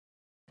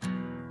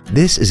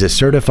This is a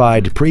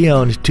certified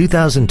pre-owned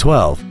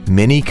 2012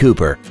 MINI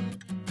Cooper.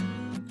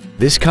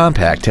 This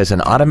compact has an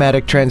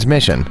automatic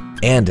transmission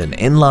and an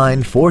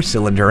inline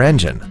 4-cylinder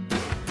engine.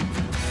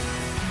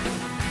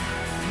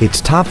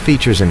 Its top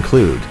features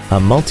include a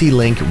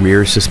multi-link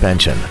rear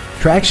suspension,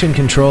 traction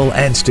control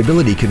and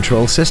stability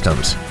control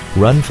systems,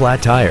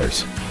 run-flat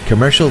tires,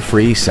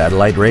 commercial-free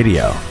satellite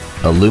radio,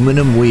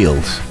 aluminum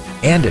wheels,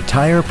 and a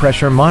tire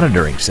pressure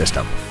monitoring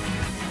system.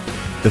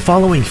 The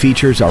following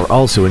features are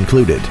also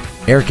included: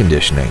 air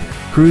conditioning,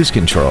 cruise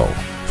control,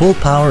 full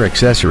power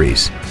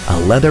accessories, a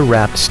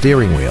leather-wrapped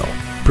steering wheel,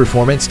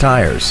 performance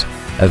tires,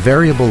 a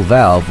variable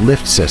valve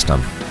lift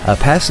system, a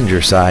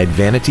passenger side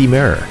vanity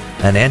mirror,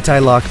 an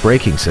anti-lock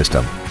braking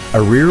system,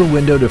 a rear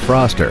window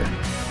defroster,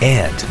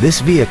 and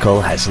this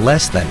vehicle has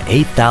less than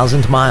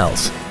 8,000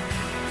 miles.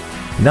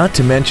 Not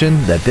to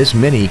mention that this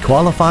Mini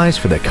qualifies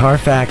for the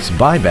Carfax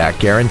buyback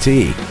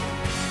guarantee.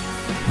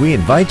 We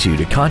invite you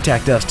to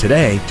contact us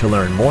today to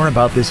learn more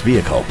about this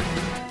vehicle.